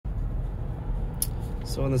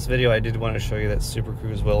So in this video I did want to show you that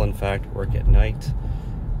Supercruise will in fact work at night.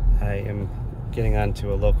 I am getting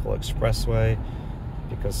onto a local expressway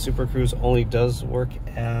because Supercruise only does work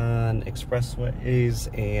on expressways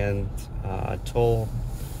and toll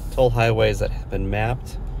highways that have been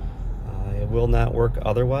mapped. It will not work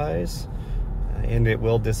otherwise, and it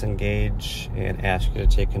will disengage and ask you to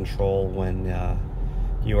take control when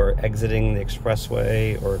you are exiting the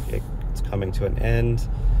expressway or if it's coming to an end,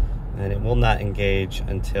 and it will not engage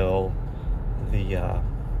until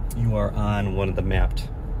you are on one of the mapped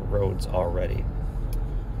roads already.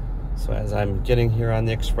 So as I'm getting here on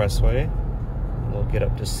the expressway, we'll get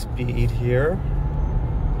up to speed here,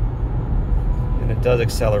 and it does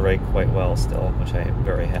accelerate quite well still, which I am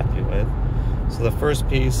very happy with. So the first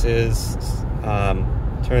piece is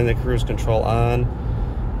turning the cruise control on.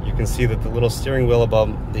 You can see that the little steering wheel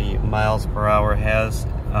above the miles per hour has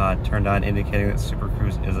turned on, indicating that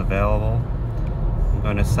Supercruise is available. I'm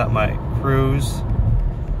going to set my cruise.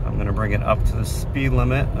 I'm going to bring it up to the speed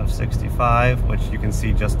limit of 65, which you can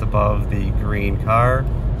see just above the green car.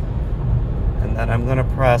 And then I'm going to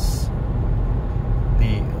press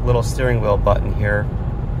the little steering wheel button here,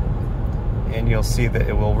 and you'll see that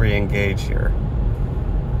it will re-engage here.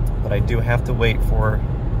 But I do have to wait for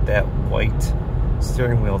that white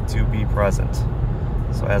steering wheel to be present.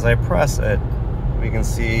 So as I press it, we can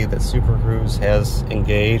see that Supercruise has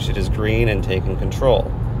engaged. It is green and taken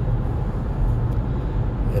control.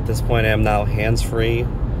 At this point I am now hands-free.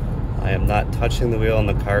 I am not touching the wheel and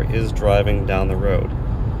the car is driving down the road.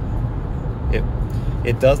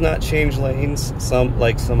 It does not change lanes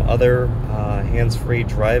like some other hands-free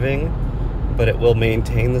driving, but it will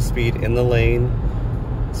maintain the speed in the lane.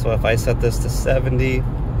 So if I set this to 70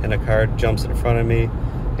 and a car jumps in front of me,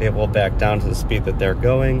 it will back down to the speed that they're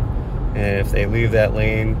going. And if they leave that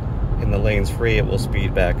lane and the lane's free, it will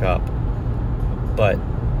speed back up. But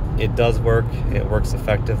it does work. It works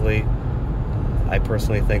effectively. I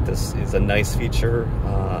personally think this is a nice feature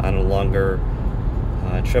on a longer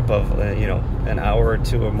trip of an hour or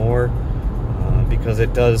two or more, because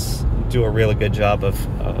it does do a really good job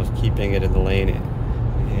of keeping it in the lane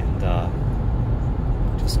and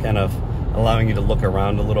just kind of allowing you to look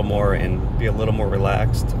around a little more and be a little more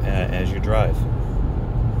relaxed as you drive.